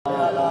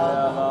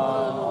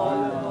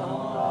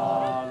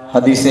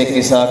حدیث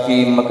قصہ کی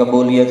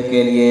مقبولیت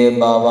کے لیے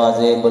بآواز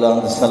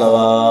بلند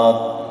صلوات۔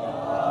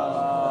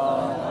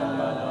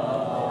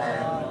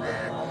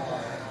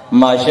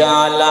 ماشاء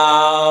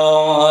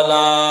اللہ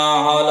لا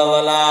حول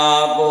ولا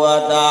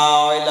قوت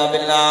الا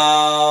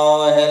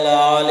باللہ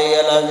العلی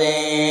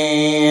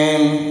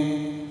العظیم۔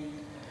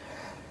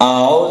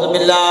 اعوذ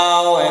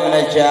باللہ من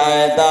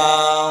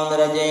الشیطان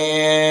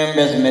الرجیم،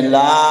 بسم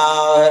اللہ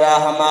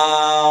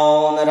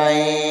الرحمن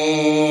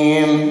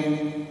الرحیم۔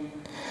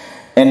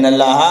 ان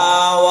اللہ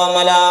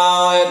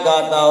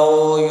وملائکتہ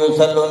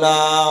یصلون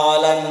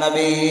علی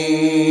النبی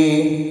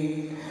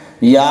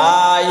یا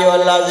ایھا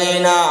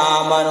الذین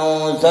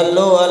آمنوا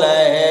صلوا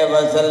علیہ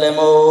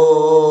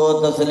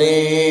وسلموا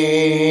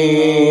تسلیما۔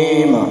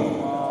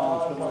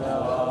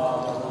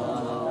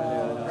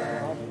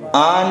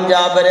 عن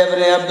جابر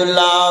بن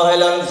عبداللہ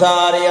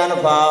الانصاری عن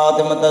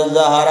فاطمۃ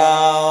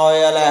الزہراء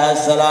علیہ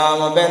السلام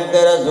بنت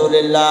رسول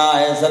اللہ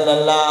صلی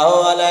اللہ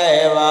علیہ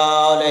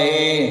وآلہ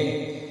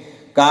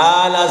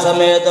قال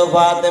سمعت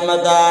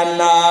فاطمة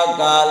أنها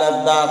قالت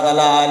دخل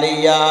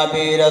علي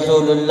أبي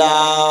رسول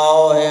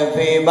الله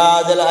في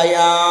بعض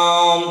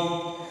الأيام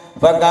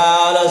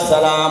فقال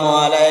السلام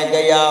عليك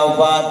يا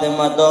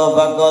فاطمة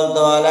فقلت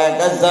عليك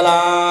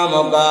السلام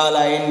قال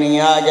إني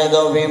أجد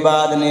في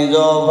بطني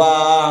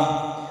ضعفا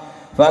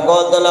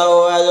فقلت له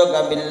أعوذ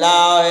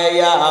بالله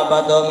يا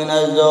أبت من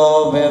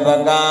الضعف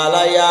فقال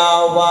يا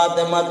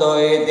فاطمة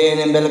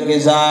ائتيني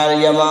بالكساء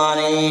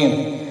اليماني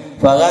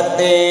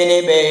فغطيني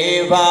به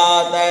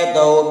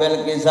فأتيته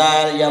بالكساء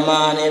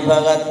اليماني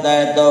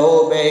فغطيته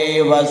به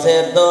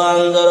فصرت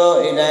أنظر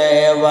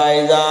إليه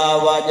وإذا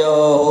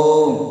وجهه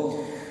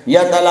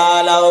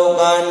يتلألأ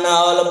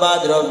كأنه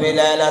البدر في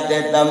ليلة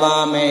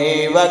تمامه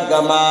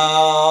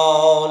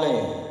وكماله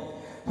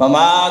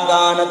فما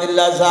كانت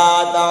إلا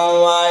ساعة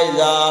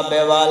وإذا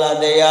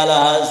بولدي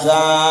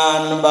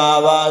الحسن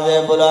بآواز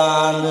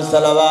بلند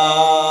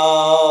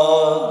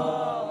صلوات۔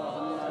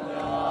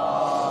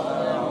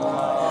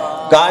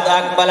 قد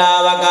اقبل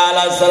وقال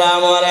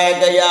السلام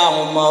عليك يا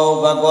أمه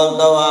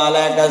فقلت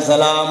وعليك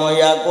السلام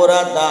يا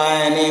قرة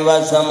عيني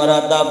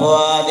وسمرة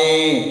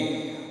فؤادي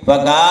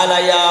فقال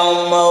يا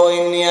أمه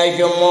إني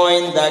أشم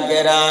عندك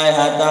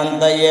رائحة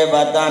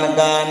طيبة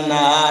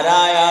كأنها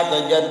رائحة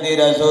جد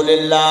رسول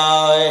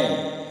الله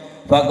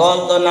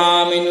فقلت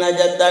نعم إن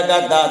جدك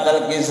تحت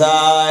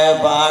الكساء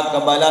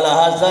فأقبل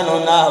الحسن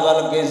نحو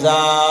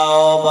الكساء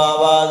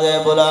بآواز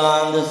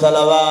بلند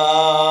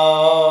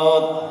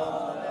صلوات۔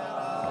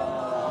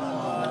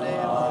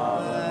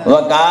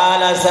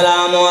 وقال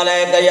السلام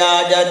عليك يا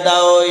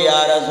جده يا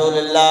رسول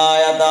الله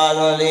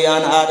يتأذن لي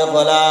أن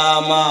أدخل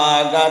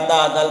معك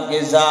تحت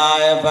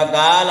الكساء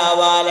فقال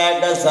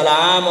وعليك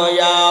السلام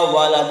يا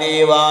ولدي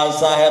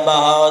وصاحب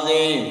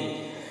حوضي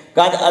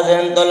قد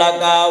أذنت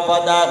لك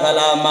فدخل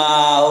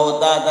معه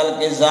تحت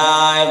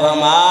الكساء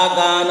فما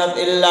كانت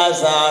إلا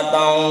ساعة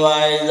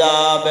وإذا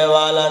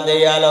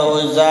بولدي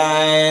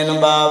الحسين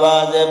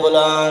بآواز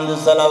بلند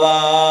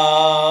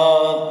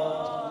صلوات۔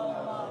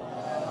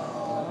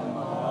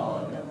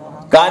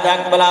 قد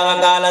اقبل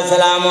وقال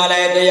السلام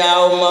عليك يا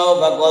أمه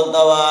فقلت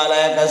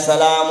وعليك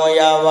السلام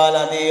يا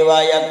ولدي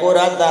ويا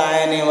قرة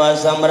عيني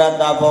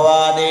وسمرة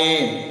فؤادي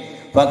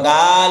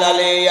فقال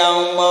لي يا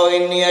أمه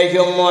إني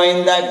أشم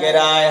عندك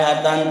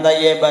رائحة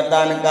طيبة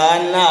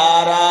كأنها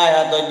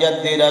رائحة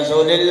جد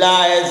رسول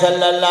الله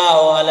صلى الله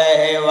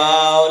عليه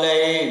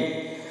وآله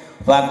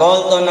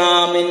فقلت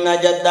نعم إن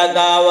جدك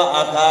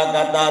وأخاك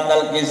تحت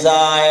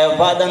الكساء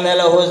فأدن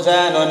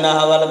الحسين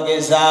نحو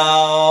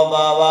الكساء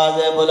بآواز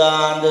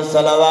بلند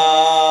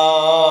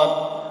صلوات۔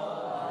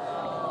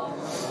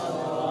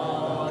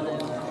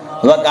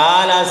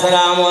 وقال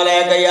السلام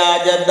عليك يا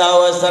جده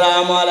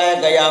والسلام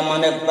عليك يا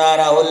من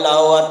اختاره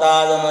الله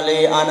وتأذن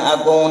لي أن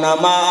أكون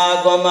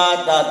معكم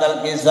تحت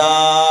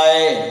الكساء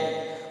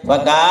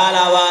فقال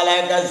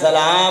وعليك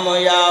السلام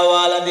يا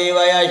ولدي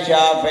ويا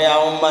شافع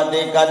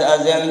أمتي قد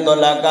أذنت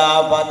لك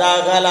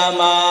فدخل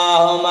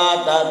معهما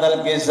تحت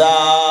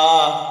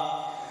الكساء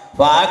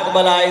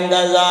فأقبل عند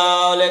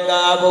ذلك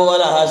أبو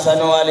الحسن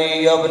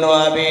علي بن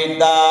أبي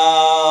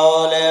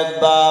طالب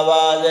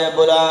بآواز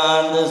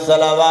بلند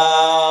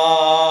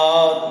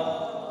صلوات۔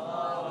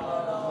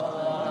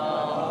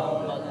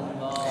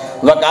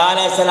 وقال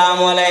السلام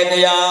عليك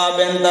يا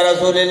بنت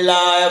رسول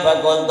الله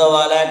فقلت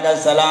وعليك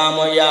السلام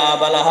يا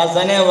أبا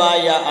الحسن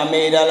ويا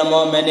أمير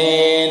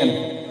المؤمنين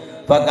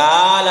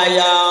فقال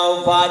يا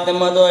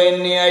فاطمة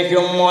إني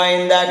أشم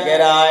عندك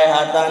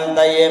رائحة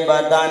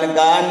طيبة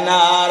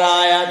كأنها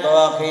رائحة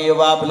أخي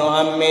وابن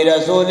عم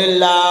رسول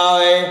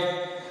الله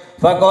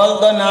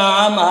فقلت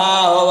نعم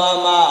ها هو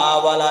ما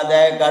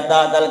ولدك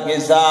تحت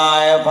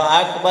الكساء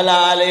فأقبل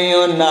علي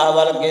نحو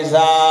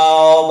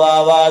الكساء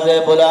بآواز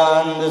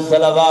بلند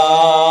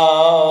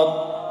صلوات۔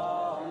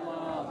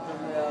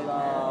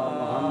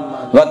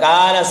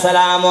 وقال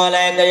السلام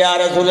عليك يا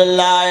رسول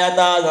الله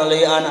يتأذن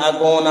لي أن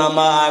أكون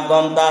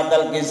معكم تحت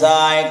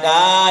الكساء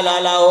قال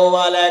له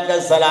وعليك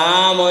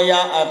السلام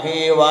يا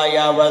أخي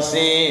ويا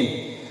وسيم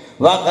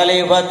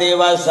وخلیفتی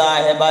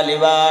وصاحب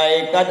لوائی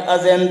قد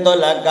اذنت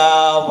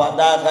لکا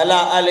فدخل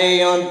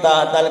علی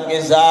تحت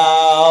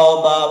الکساء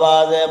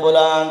بآواز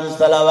بلند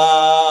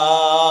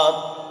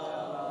صلوات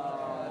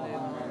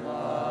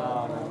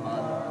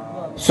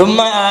ثم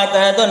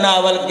آتیتنا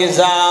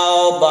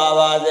والکساء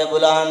بآواز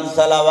بلند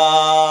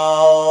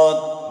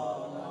صلوات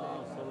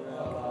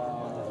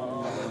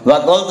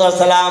وقلت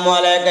السلام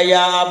علیکہ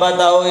یا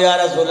ابتہ یا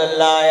رسول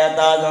اللہ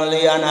یتاذن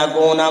لی ان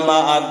اکون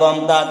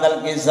معکم تحت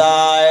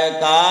الکساء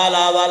قال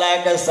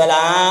وعلیک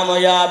السلام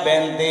یا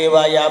بنتی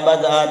و یا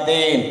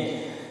بدعتی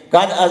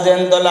قد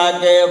اذنت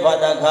لک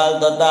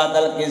فدخلت تحت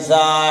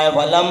الکساء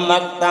فلما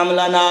اکتم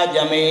لنا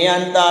جميعا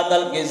تحت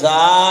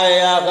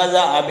الکساء اخذ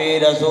ابی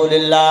رسول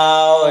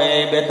اللہ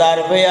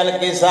بطرف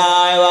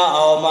الکساء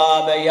واوما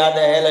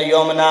بیدہ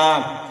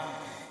الیمنی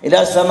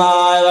إلى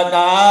السماء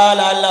وقال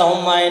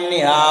اللهم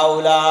إني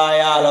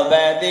هؤلاء أهل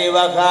بيتي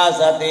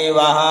وخاصتي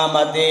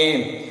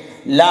وهامتي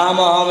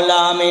لحمهم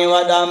لحمي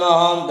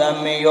ودمهم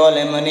دمي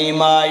يؤلمني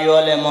ما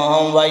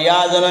يؤلمهم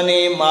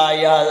ويحزنني ما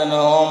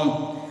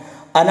يحزنهم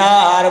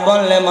أنا حرب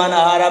لمن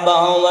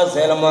حاربهم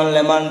وسلم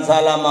لمن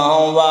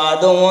سلمهم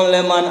وعدو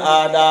لمن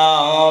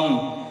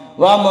عاداهم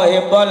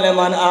ومحب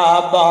لمن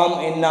أحبهم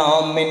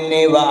إنهم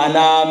مني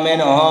وأنا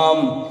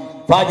منهم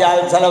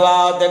فاجعل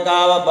صلواتك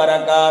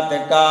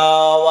وبركاتك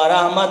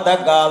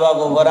ورحمتك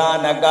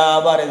وغفرانك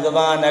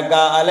ورضوانك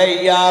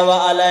علي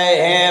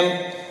وعليهم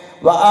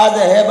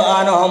وأذهب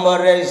عنهم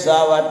الرجس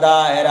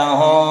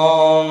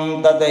وطهرهم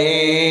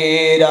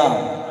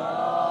تطهيرا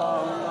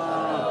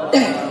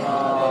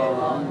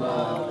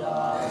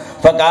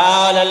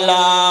فقال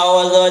الله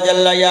عز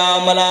وجل يا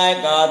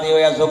ملائكتي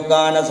ويا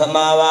سكان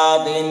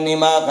السماوات إني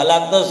ما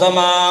خلقت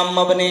السماء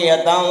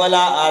مبنية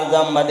ولا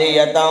أرضا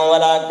مدية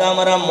ولا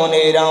قمرا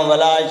منيرا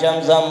ولا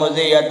شمسا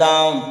مزية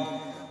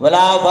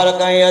ولا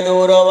فلكا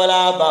يدور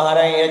ولا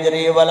بحرا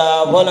يجري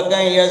ولا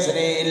فلكا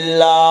يسري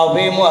إلا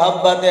في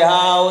محبة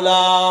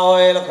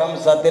هؤلاء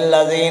الخمسة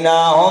الذين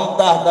هم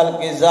تحت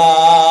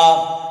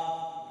الكساء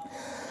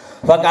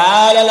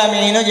فقال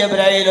الأمين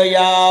جبريل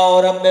يا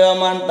رب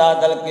ومن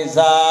تحت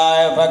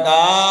الكساء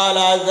فقال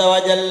عز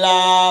وجل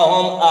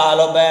هم أهل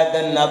بيت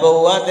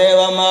النبوة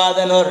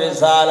ومعدن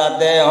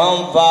الرسالة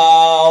هم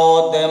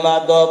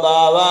فاطمة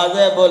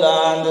بآواز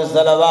بلند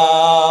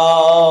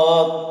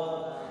صلوات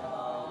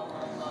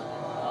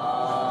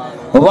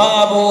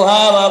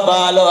وابوها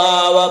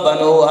وبالها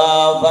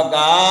وبنوها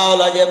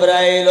فقال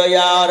جبريل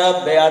يا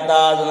رب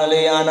أتأذن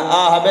لي أن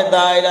أهبط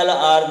إلى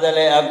الأرض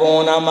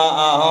لأكون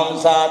معهم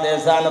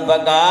سادسا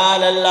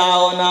فقال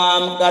الله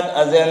نعم قد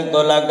أذنت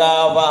لك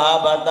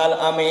فهبط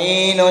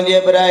الأمين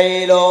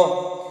جبريل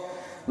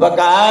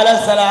وقال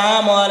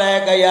السلام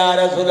عليك يا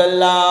رسول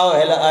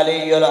الله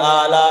العلي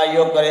الأعلى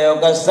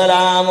يقرئك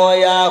السلام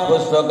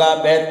ويخصك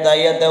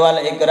بالتحية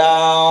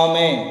والإكرام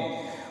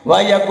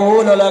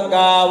ويقول لك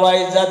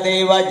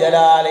وعزتي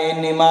وجلالي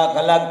إني ما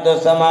خلقت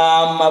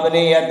السماء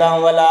مبنية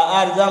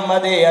ولا أرضا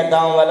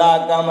مدية ولا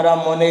قمرا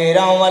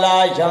منيرا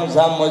ولا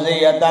شمسا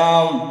مزية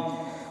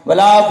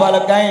ولا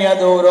فلكا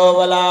يدور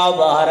ولا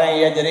بحرا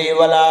يجري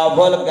ولا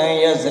فلكا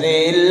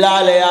يسري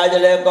إلا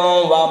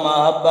لأجلكم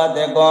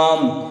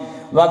ومحبتكم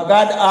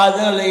وقد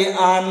أذن لي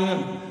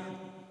أن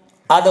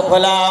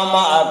أدخل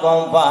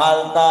معكم فهل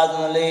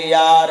تأذن لي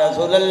يا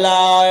رسول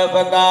الله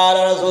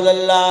فقال رسول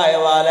الله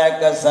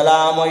وعليك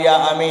السلام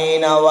يا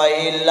أمين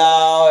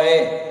وإلا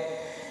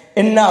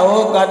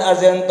إنه قد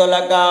أذنت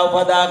لك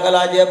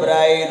فدخل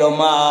جبريل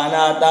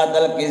معنا تحت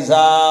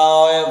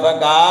الكساء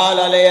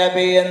فقال لي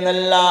أبي إن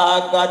الله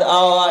قد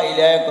أوحى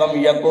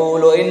إليكم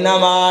يقول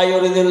إنما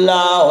يريد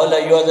الله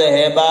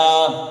ليذهب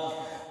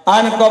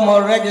عنكم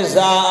الرجس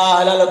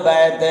أهل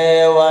البيت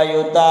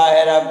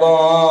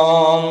ويطهركم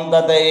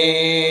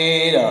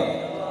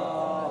تطهيرا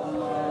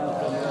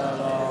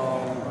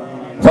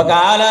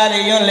فقال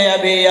علي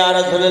لأبي يا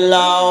رسول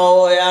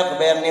الله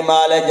أخبرني ما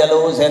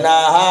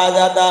لجلوسنا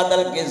هذا تحت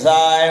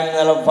الكساء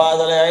من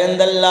الفضل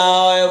عند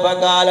الله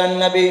فقال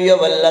النبي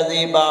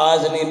والذي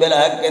بعثني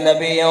بالحق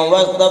نبيا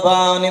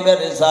واصطفاني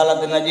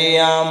بالرسالة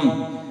نجيا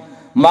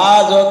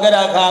ما ذكر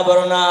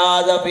خبرنا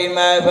هذا في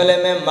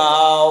محفل من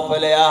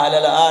محافل أهل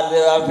الأرض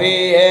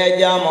وفيه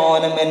جمع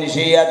من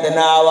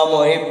شيعتنا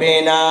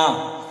ومحبينا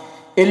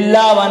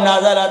إلا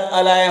ونزلت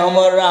عليهم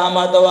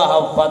الرحمة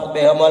وحفت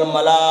بهم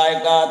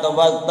الملائكة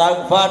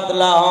فاستغفرت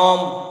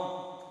لهم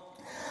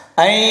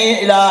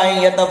أي إلى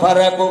أن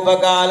يتفرقوا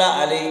فقال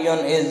علي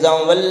إذن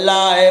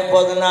والله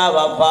فزنا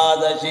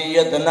وفاز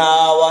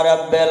شيعتنا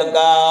ورب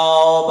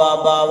الكعبة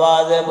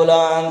بآواز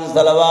بلند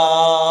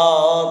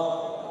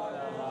صلوات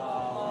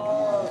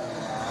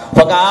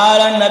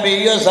فقال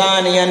النبي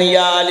ثانيا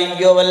يا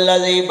علي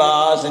والذي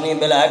بعثني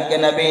بالحق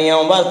نبيا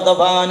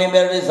واصطفاني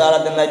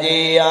بالرسالة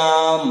نجيا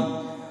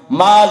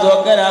ما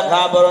ذكر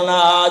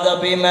خبرنا هذا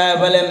في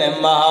محفل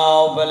من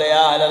محافل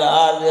أهل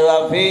الأرض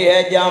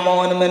وفيه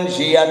جمع من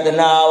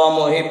شيعتنا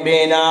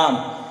ومحبينا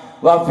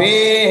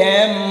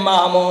وفيهم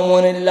مهموم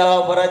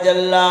إلا فرج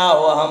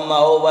الله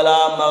همه ولا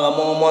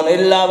مغموم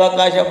إلا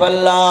وكشف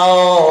الله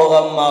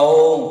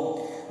غمه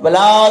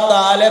ولا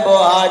طالب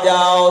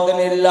حاجات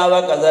الا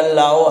وقضى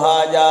الله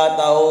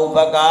حاجاته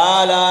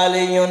فقال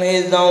علي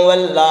اذا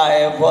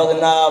والله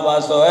فضنا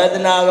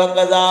وسعدنا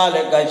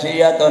وكذلك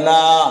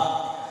شيئتنا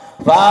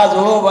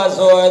فازوا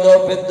وسعدوا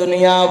في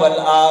الدنيا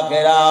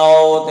والآخرة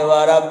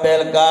ورب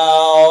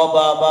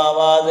الكعبة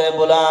بآواز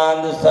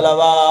بلند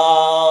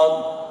الصلوات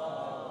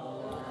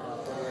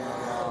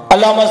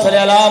اللهم صل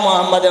على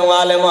محمد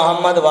وعلى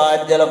محمد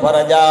وعجل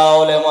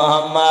فرجه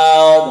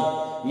لمحمد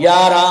یا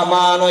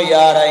رحمان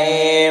یا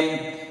رحیم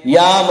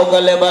یا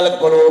مقلب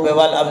القلوب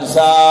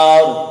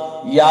والابصار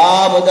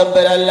یا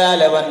مدبر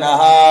اللیل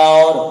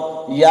والنہار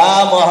یا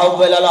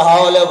محول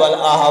الحول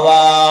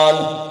والاحوال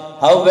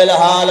حول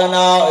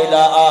حالنا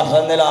الى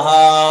احسن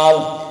الحال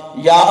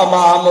یا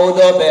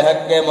محمود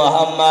بحق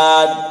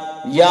محمد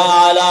یا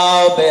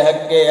علا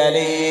بحق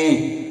علی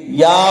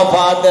یا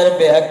فاطر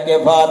بحق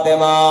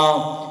فاطمہ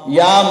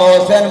یا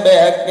محسن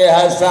بحق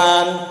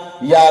حسن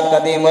یا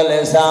قدیم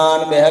الحسان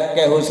بحق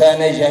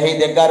حسین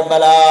شہید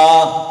کربلا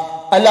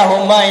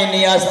اللہم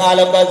انی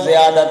اسألک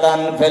زیادتا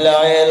فی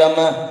العلم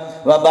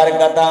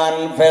وبرکتا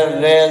فی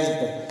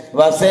الرزق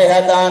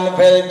وصحتا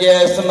فی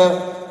الجسم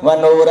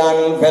ونورا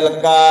فی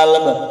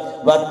القلب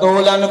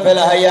وطولا فی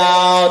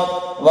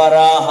الحیات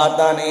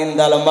وراحتا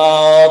عند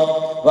الموت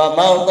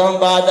وموتا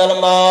بعد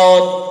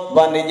الموت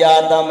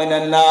ونجاتا من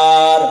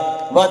النار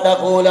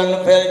ودخولا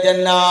فی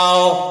الجنہ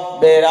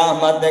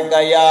برحمتک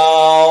یا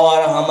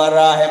ارحم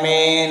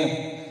الراحمین۔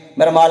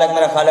 میرا مالک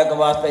میرا خالق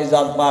واسطہ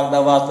عزت پاک دا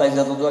واسطہ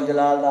عزت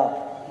ذوالجلال دا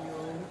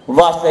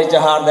واسطہ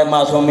چہار دے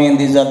معصومین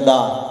دی عزت دا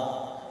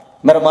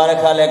میرا مالک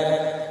خالق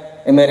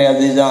میرے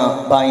عزیزاں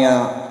بھائیاں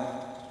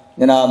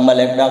جناب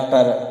ملک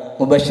ڈاکٹر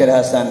مبشر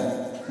حسن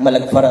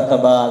ملک فرحت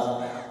عباس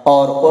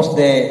اور اس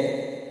دے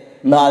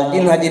نال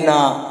جنہ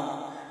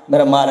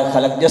میرا مالک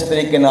خالق جس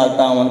طریقے نال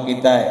تعاون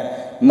کیتا ہے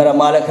میرا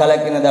مالک خالق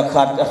انہاں دا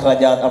خرچ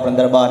اخراجات اپنے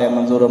دربار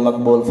منظور و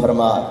مقبول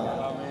فرما۔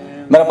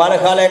 میرا مالک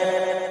خالق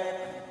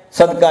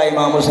صدقہ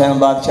امام حسین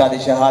بادشاہ دی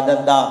شہادت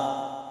دا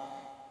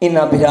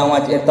انہاں بھراواں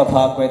وچ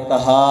اتفاق و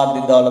اتحاد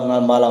دی دولت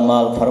نال مالا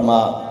مال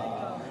فرما۔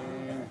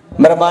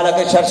 میرا مالک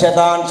شر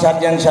شیطان شر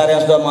جن شر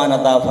انس تو امان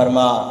عطا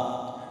فرما،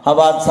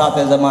 حوادثات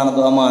زمانہ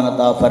تو امان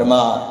عطا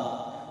فرما۔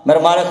 میرا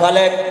مالک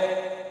خالق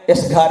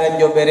اس گھر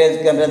جو بے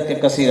رزق رزق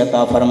کثیر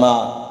عطا فرما۔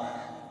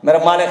 میرا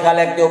مالک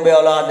خالق جو بے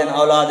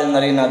اولاد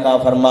نرین عطا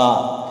فرما،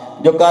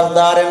 جو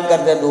قرضدار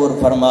قرض دور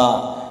فرما۔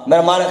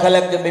 میرا مالک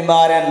خالق جو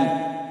بیمار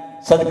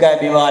صدقہ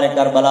بیمار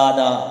کربلا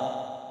دا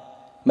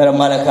میرا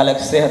مالک خالق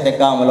صحت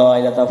کامل و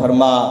عائلہ عطا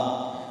فرما۔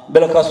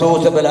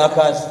 بالخصوص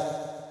بالاخص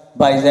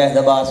بھائی زید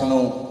عباس نو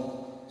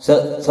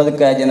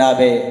صدقہ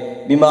جناب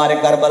بیمار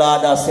کربلا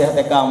دا صحت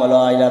کامل و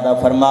عائلہ عطا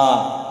فرما۔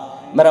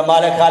 میرا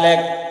مالک خالق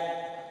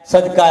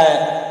صدقہ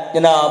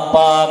جناب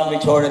پاک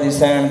بچھوڑ دی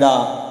سین دا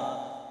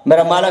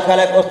میرا مالک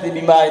خالق اس دی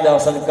بیماری دا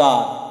صدقہ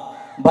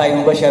بھائی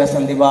مبشر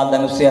حسن دی والدہ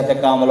نو صحت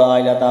کامل و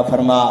عائلہ عطا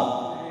فرما۔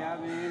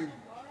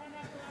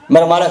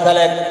 میرا مالک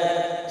خالق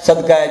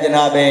صدقہ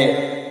جناب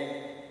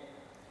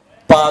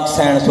پاک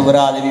سین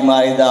سغرا دی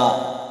بیماری دا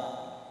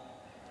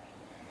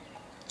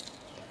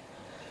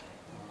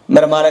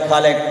میرا مالک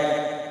خالق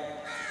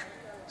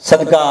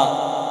صدقہ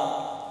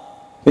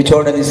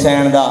بچھوڑ دی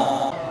سین دا۔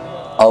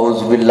 اعوذ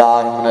باللہ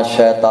من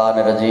الشیطان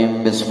الرجیم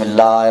بسم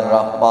اللہ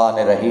الرحمن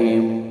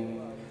الرحیم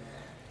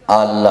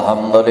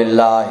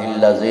الحمدللہ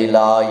الذی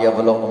لا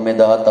یبلغ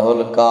مدحتہ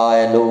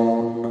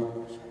القائلون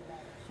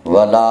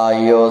ولا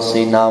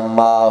یحصینا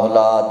ماہ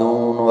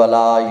العادون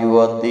ولا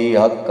یؤدی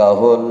حقہ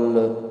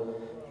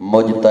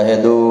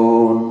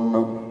المجتہدون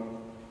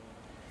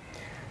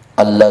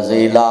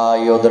الذی لا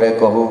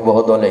یدرکہ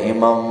بعد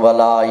الہمم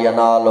ولا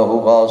ینالہ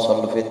غوث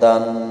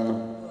الفتن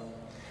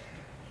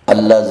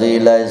الذی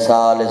لیس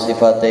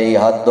لصفتہ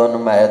حد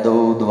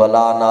محدود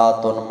ولا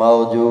نعت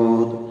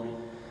موجود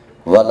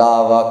ولا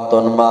وقت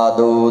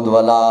معدود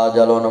ولا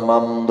اجل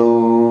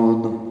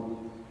ممدود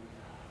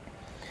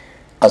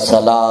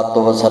الصلاۃ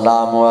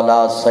والسلام علی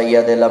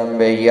سید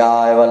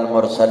الانبیاء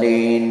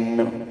والمرسلین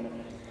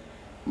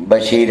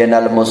بشیر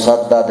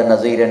المسدد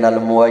نذیر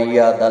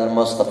المؤید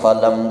المصطفی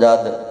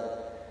الامجد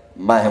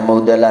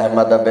محمود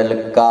الاحمد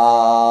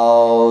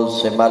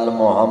بالقاسم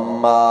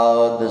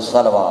المحمد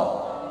صلوات۔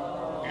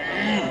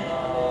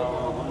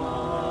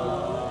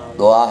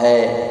 دعا ہے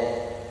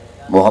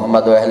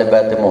محمد و اہل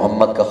بیت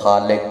محمد کا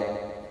خالق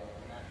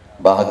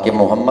بحق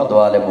محمد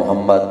والے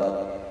محمد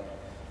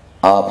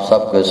آپ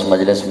سب کو اس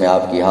مجلس میں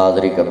آپ کی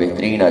حاضری کا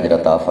بہترین اجر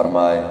عطا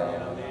فرمائے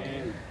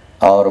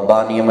اور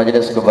بانی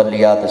مجلس کو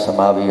بلیات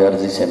سماوی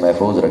عرضی سے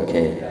محفوظ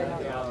رکھے۔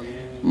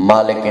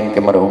 مالک ان کے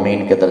مرحومین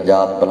کے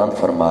درجات بلند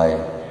فرمائے،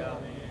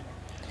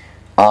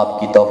 آپ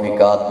کی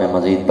توفیقات میں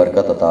مزید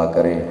برکت عطا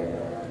کرے۔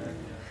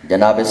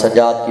 جناب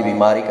سجاد کی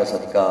بیماری کا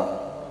صدقہ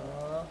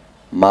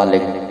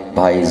مالک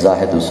بھائی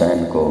زاہد حسین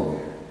کو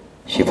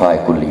شفا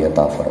کلی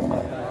عطا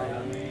فرمائے،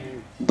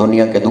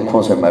 دنیا کے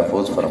دکھوں سے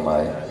محفوظ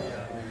فرمائے،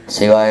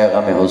 سوائے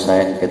غم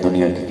حسین کے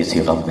دنیا کی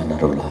کسی غم میں نہ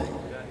رلائے۔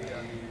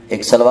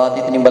 ایک صلوات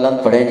اتنی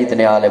بلند پڑھیں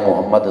جتنے آل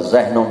محمد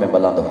ذہنوں میں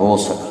بلند ہو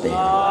سکتے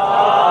ہیں۔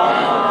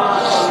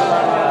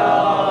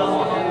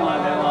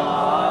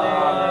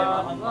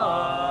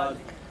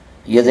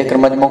 یہ ذکر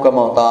مجموع کا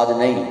محتاج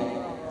نہیں،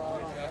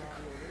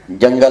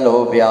 جنگل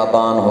ہو،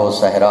 بیابان ہو،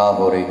 صحرا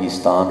ہو،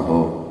 ریگستان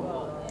ہو،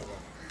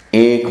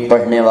 ایک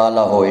پڑھنے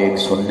والا ہو، ایک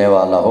سننے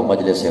والا ہو،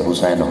 مجلس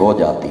حسین ہو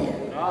جاتی ہے۔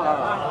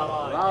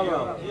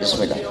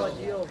 بسم اللہ۔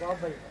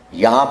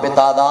 یہاں پہ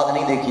تعداد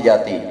نہیں دیکھی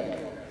جاتی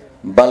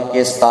بلکہ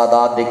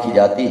استعداد دیکھی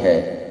جاتی ہے۔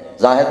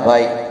 زاہد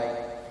بھائی،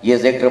 یہ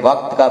ذکر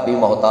وقت کا بھی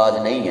محتاج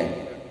نہیں ہے۔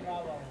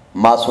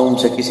 معصوم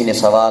سے کسی نے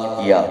سوال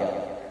کیا،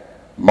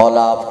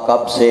 مولا آپ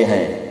کب سے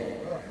ہیں؟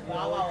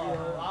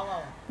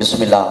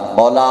 بسم اللہ،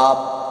 مولا آپ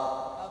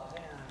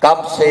کب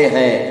سے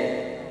ہیں؟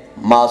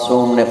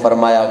 معصوم نے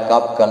فرمایا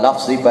کب کا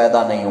لفظ ہی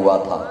پیدا نہیں ہوا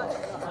تھا۔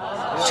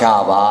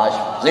 شاباش،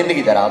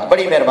 زندگی دراز،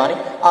 بڑی مہربانی۔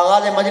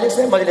 آغاز مجلس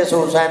ہے، مجلس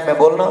حسین میں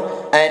بولنا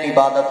عین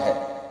عبادت ہے،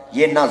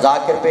 یہ نہ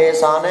ذاکر پہ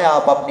احسان ہے،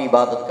 آپ اپنی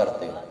عبادت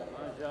کرتے ہو۔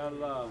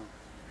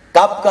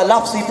 کب کا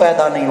لفظ ہی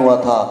پیدا نہیں ہوا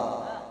تھا۔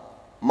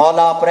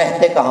 مولا آپ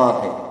رہتے کہاں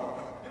تھے؟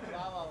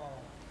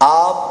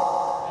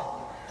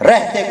 آپ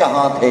رہتے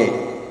کہاں تھے؟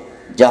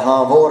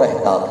 جہاں وہ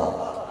رہتا تھا۔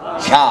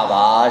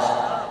 شاباش،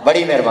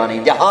 بڑی مہربانی،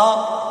 جہاں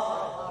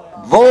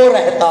وہ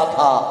رہتا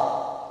تھا۔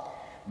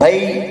 بھائی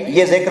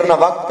یہ ذکر نہ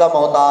وقت کا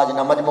محتاج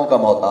نہ مجموع کا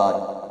محتاج۔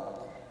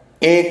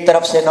 ایک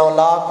طرف سے 9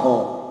 لاکھ ہوں،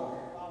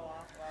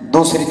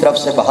 دوسری طرف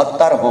سے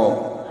 72 ہوں۔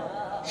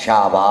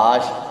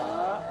 شاباش،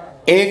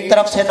 ایک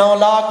طرف سے 9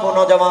 لاکھ ہوں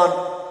نوجوان،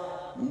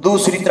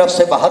 دوسری طرف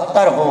سے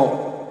 72 ہوں۔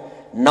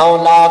 9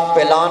 لاکھ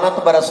پہ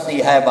لعنت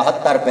برستی ہے،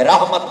 72 پہ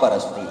رحمت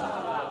برستی ہے۔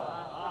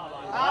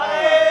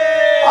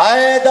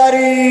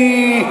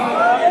 حیدری،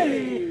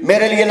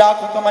 میرے لیے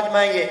لاکھوں کا مجمع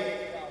ہے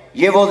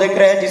یہ وہ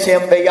ذکر ہے جسے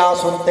انبیاء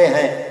سنتے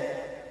ہیں،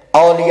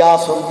 اولیاء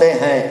سنتے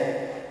ہیں،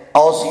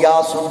 اوصیاء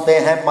سنتے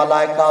ہیں،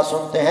 ملائکہ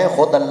سنتے ہیں،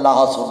 خود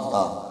اللہ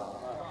سنتا۔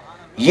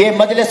 یہ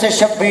مجلس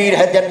شبیر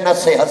ہے، جنت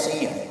سے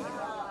حسین ہے۔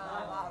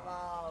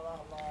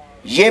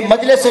 یہ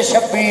مجلس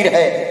شبیر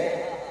ہے،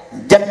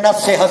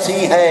 جنت سے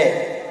حسین ہے۔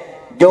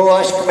 جو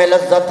اشک میں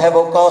لذت ہے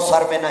وہ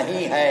کوثر میں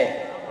نہیں ہے،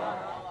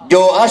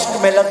 جو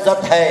اشک میں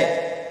لذت ہے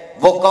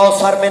وہ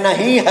کوثر میں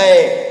نہیں ہے۔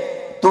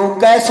 تو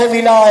کیسے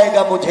ملائے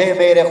گا مجھے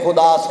میرے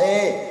خدا سے،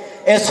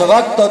 اس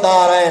وقت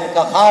دارین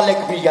کا خالق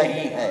بھی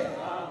یہی ہے۔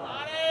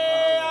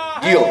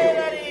 جیو،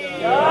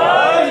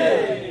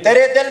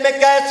 تیرے دل میں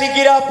کیسی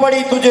گرا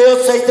پڑی، تجھے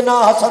اس سے اتنا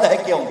حسد ہے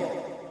کیوں؟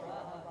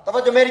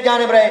 توجہ میری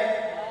جانب رہے،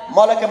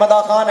 مولا کے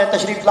مداح خان ہیں،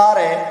 تشریف لا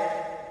رہے ہیں،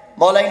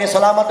 مولا انہیں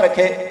سلامت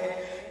رکھے۔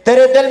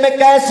 تیرے دل میں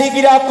کیسی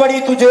گرا پڑی،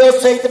 تجھے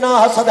اس سے اتنا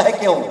حسد ہے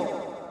کیوں؟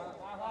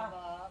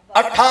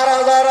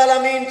 18,000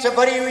 عالمین سے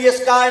بھری ہوئی اس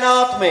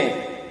کائنات میں،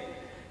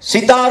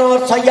 ستاروں اور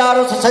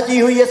سیاروں سے سجی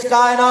ہوئی اس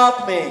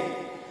کائنات میں،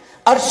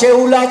 عرش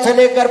اولا سے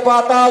لے کر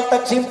پاتال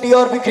تک سمٹی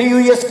اور بکھری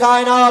ہوئی اس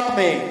کائنات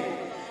میں،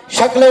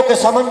 شکلوں کے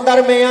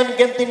سمندر میں، ان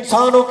گنت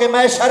انسانوں کے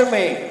محشر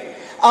میں،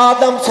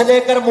 آدم سے لے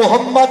کر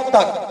محمد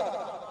تک،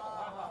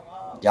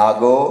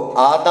 جاگو،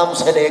 آدم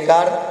سے لے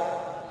کر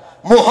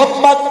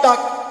محمد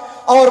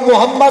تک اور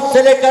محمد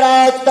سے لے کر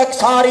آج تک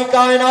ساری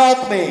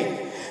کائنات میں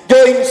جو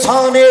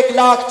انسان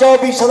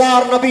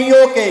 1,24,000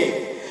 نبیوں کے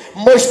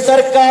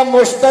مشترکہ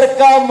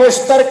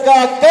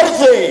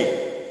قرض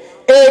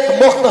ایک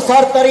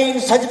مختصر ترین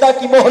سجدہ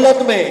کی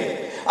مہلت میں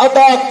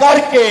ادا کر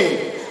کے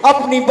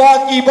اپنی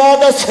باقی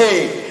عبادت سے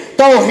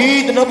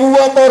توحید،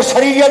 نبوت اور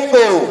شریعت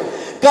کو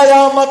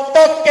قیامت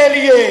تک کے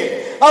لیے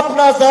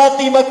اپنا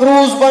ذاتی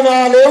مقروض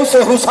بنا لے، اسے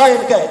حسین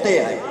کہتے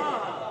ہیں۔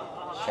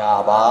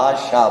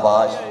 شاباش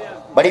شاباش،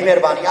 بڑی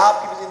مہربانی،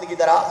 آپ کی بھی زندگی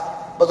دراز۔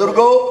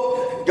 بزرگوں،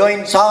 جو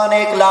انسان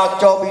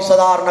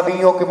 1,24,000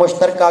 نبیوں کے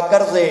مشترکہ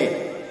قرض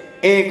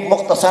ایک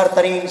مختصر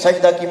ترین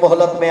سجدہ کی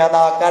مہلت میں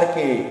ادا کر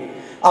کے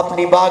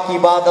اپنی باقی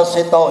عبادت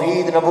سے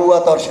توحید،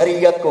 نبوت اور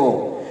شریعت کو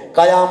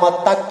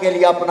قیامت تک کے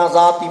لیے اپنا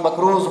ذاتی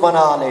مقروض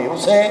بنا لے،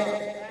 اسے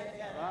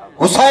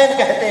حسین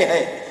کہتے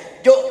ہیں۔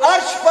 جو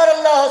عرش پر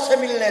اللہ سے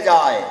ملنے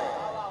جائے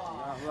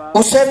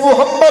اسے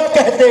محمد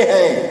کہتے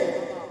ہیں،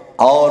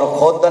 اور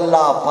خود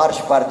اللہ فرش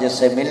پر جس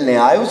سے ملنے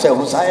آئے اسے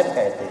حسین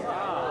کہتے ہیں۔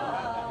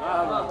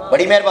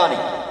 بڑی مہربانی،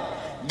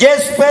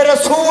 جس پہ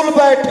رسول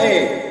بیٹھے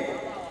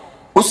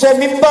اسے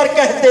منبر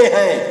کہتے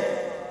ہیں،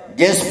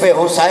 جس پہ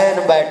حسین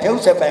بیٹھے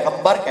اسے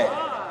پیغمبر کہتے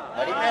ہیں۔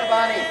 بڑی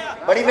مہربانی،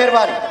 بڑی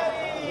مہربانی۔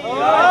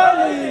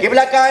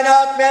 قبلہ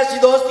کائنات میں ایسی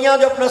دوستیاں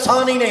جو اپنا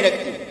ثانی نہیں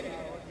رکھتی،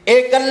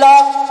 ایک اللہ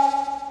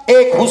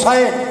ایک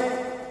حسین،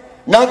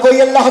 نہ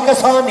کوئی اللہ کا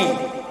ثانی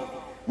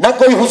نہ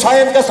کوئی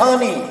حسین کا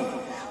ثانی۔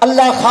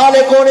 اللہ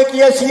خالق ہونے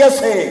کی حیثیت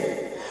سے،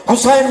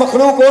 حسین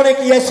مخلوق ہونے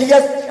کی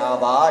حیثیت۔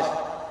 شاباش،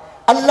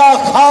 اللہ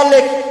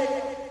خالق،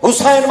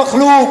 حسین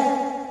مخلوق،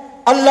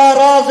 اللہ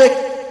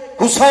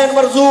رازق، حسین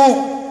مرزوق،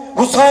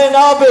 حسین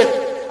عابد،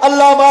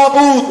 اللہ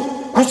معبود،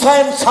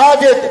 حسین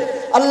ساجد،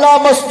 اللہ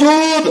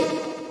مسجود،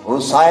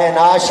 حسین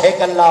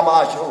عاشق، اللہ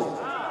معشوق۔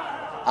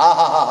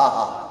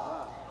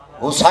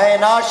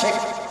 حسین عاشق،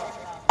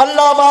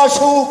 اللہ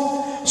معشوق۔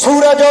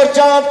 سورج اور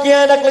چاند کی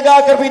اینک لگا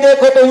کر بھی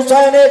دیکھو تو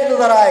حسین ایک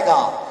نظر آئے گا،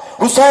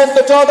 حسین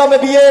تو 14 میں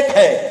بھی ایک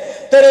ہے۔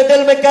 تیرے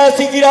دل میں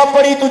کیسی گرا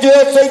پڑی، تجھے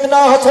اس سے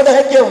اتنا حسد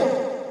ہے کیوں؟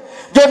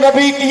 جو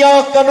نبی کی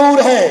آنکھ کا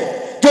نور ہے،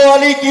 جو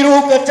علی کی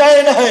روح کا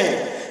چین ہے،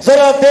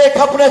 ذرا دیکھ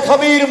اپنے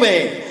خمیر میں،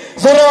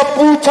 ذرا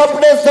پوچھ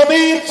اپنے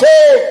ضمیر سے،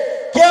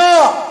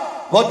 کیا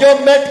وہ جو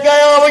مٹ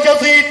گیا وہ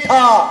یزید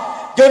تھا،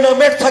 جو نہ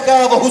مٹ سکا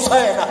وہ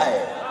حسین ہے؟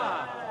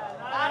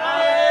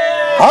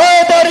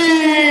 حیدری،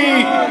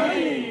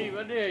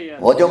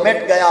 وہ جو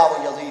مٹ گیا وہ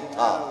یزید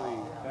تھا،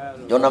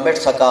 جو نہ مٹ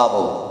سکا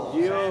وہ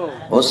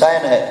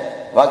حسین ہے۔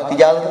 وقت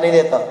اجازت نہیں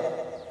دیتا،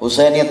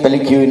 حسینیت پہ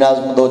لکھی ہوئی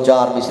نظم دو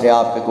چار مصرے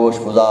آپ کے گوش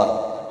گزار،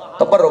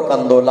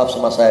 تبرکن دو لفظ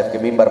مصائب کے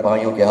ممبر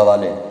بھائیوں کے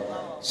حوالے۔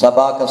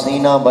 صبا کا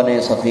سینہ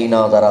بنے سفینہ،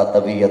 ذرا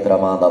طبیعت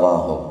رواں دواں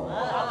ہو۔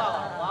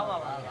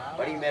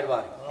 بڑی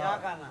مہربانی۔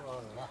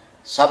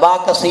 صبا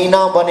کا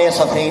سینہ بنے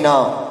سفینہ،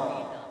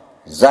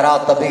 ذرا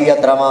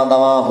طبیعت رواں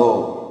دواں ہو۔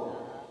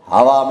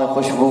 ہوا میں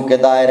خوشبو کے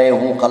دائرے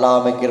ہوں، خلا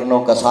میں کرنوں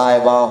کا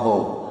سائباں ہو۔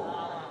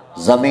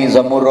 زمیں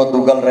زمرد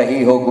اگل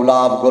رہی ہو،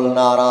 گلاب گل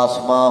نار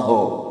آسماں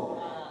ہو۔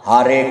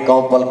 ہر ایک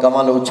کوپل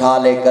کمل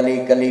اچھالے، کلی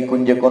کلی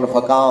کنج کن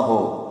فکاں ہو۔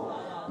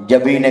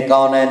 جبین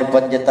کونین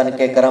پنج تن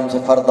کے کرم سے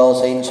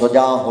فردوس ان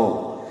سجاں ہو۔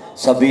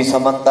 سبھی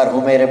سمندر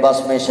ہوں میرے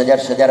بس میں، شجر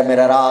شجر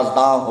میرا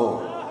رازداں ہو۔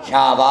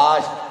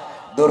 شاباش،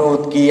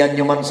 درود کی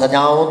انجمن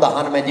سجاؤں،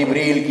 دہن میں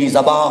جبریل کی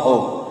زباں ہو۔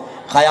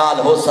 خیال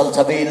ہو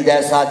سلسبیل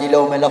جیسا،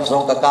 دلوں میں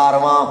لفظوں کا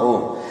کارواں ہو۔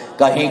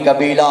 کہیں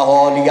قبیلہ ہو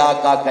اولیاء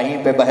کا، کہیں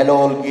پہ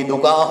بہلول کی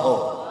دکان ہو۔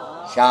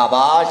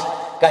 شاباش،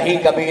 کہیں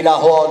قبیلہ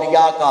ہو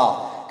اولیاء کا،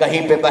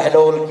 کہیں پہ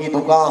بہلول کی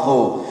دکان ہو۔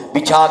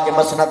 بچھا کے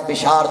مسند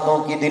بشارتوں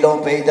کی، دلوں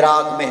پہ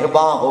ادراک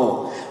مہرباں ہو۔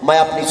 میں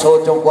اپنی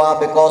سوچوں کو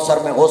آب کوثر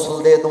میں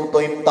غسل دے دوں تو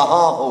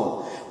امتحان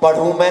ہو۔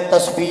 پڑھوں میں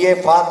تسبیح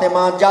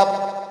فاطمہ جب،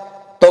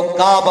 تو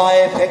کعبہ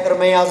فکر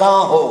میں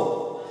اذاں ہو،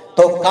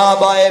 تو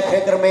کعبہ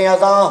فکر میں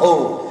اذاں ہو۔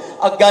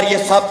 اگر یہ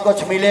سب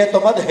کچھ ملے تو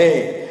مدح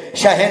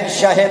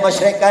شہنشاہ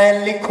مشرقین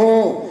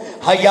لکھوں،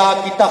 حیا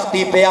کی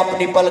تختی پہ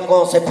اپنی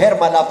پلکوں سے پھر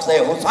میں لفظ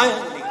حسین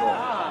لکھوں۔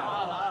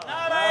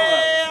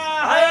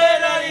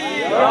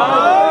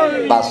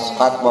 بس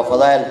ختم و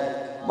فضائل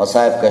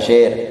مصائب کا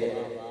شعر۔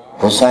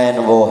 حسین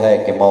وہ ہے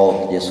کہ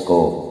موت جس کو،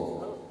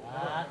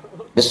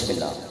 بسم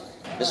اللہ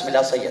بسم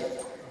اللہ سید،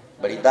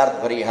 بڑی درد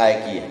بھری ہائے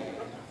کی ہے،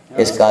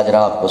 اس کا اجر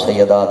آپ کو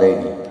سیدہ دے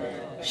گی۔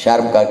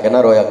 شرم کر کے نہ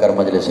رویا کر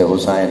مجلس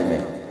حسین میں،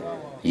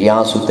 یہ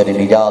آنسو تیری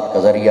نجات کا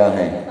ذریعہ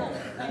ہیں۔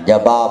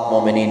 جب آپ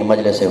مومنین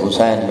مجلس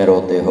حسین میں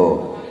روتے ہو،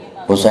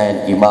 حسین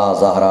کی ماں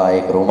زہرا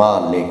ایک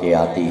رومال لے کے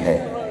آتی ہے،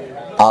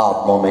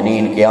 آپ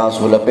مومنین کے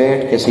آنسو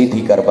لپیٹ کے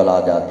سیدھی کربلا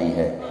جاتی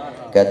ہے،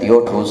 کہتی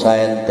اٹھ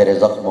حسین تیرے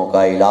زخموں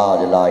کا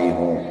علاج لائی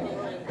ہوں۔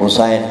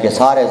 حسین کے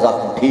سارے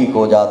زخم ٹھیک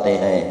ہو جاتے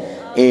ہیں،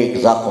 ایک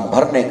زخم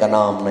بھرنے کا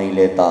نام نہیں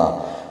لیتا۔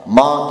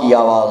 ماں کی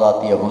آواز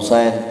آتی ہے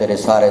حسین تیرے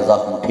سارے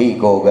زخم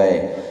ٹھیک ہو گئے،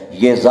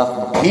 یہ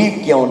زخم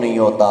ٹھیک کیوں نہیں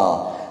ہوتا؟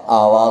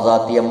 آواز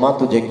آتی ہے ماں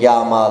تجھے کیا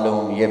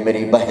معلوم، یہ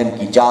میری بہن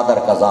کی چادر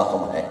کا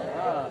زخم ہے۔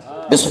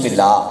 بسم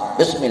اللہ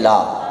بسم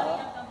اللہ۔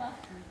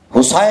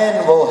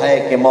 حسین وہ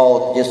ہے کہ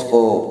موت جس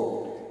کو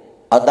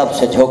ادب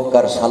سے جھک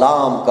کر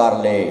سلام کر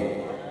لے،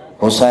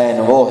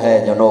 حسین وہ ہے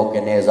جو نوک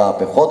نیزہ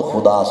پہ خود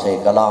خدا سے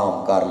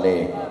کلام کر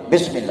لے۔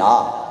 بسم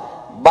اللہ۔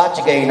 بچ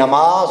گئی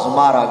نماز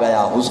مارا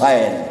گیا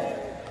حسین،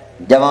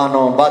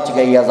 جوانوں بچ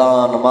گئی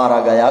اذان مارا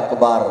گیا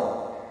اکبر،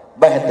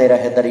 بہتے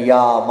رہے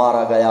دریا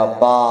مارا گیا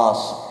عباس،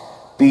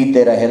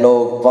 پیتے رہے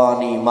لوگ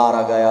پانی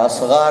مارا گیا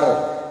اصغر،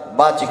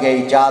 بچ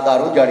گئی چادر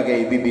اجڑ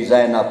گئی بی بی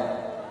زینب،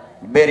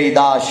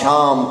 بریدہ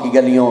شام کی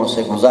گلیوں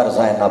سے گزر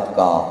زینب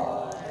کا،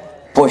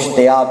 پشت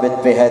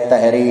عابد پہ ہے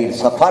تحریر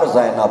سفر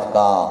زینب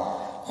کا،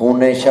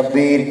 خون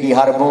شبیر کی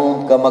ہر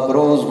بوند کا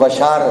مکروز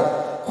بشر،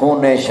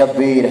 خون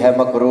شبیر ہے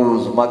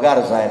مکروز مگر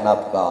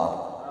زینب کا۔